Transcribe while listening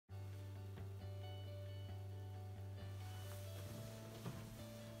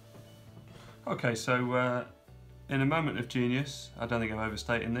Okay, so in a moment of genius, I don't think I'm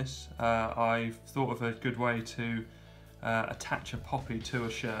overstating this, I've thought of a good way to attach a poppy to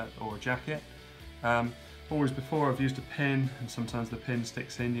a shirt or a jacket. Always before I've used a pin, and sometimes the pin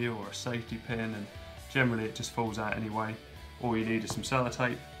sticks in you, or a safety pin, and generally it just falls out anyway. All you need is some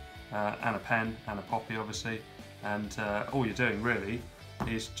sellotape and a pen and a poppy obviously, and all you're doing really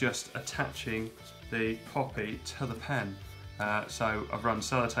is just attaching the poppy to the pen. So I've run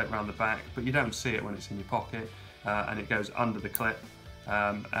sellotape around the back, but you don't see it when it's in your pocket, and it goes under the clip,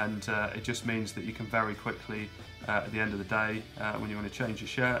 and it just means that you can very quickly, at the end of the day, when you want to change your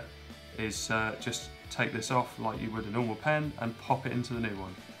shirt, is just take this off like you would a normal pen and pop it into the new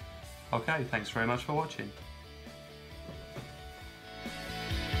one. Okay, thanks very much for watching.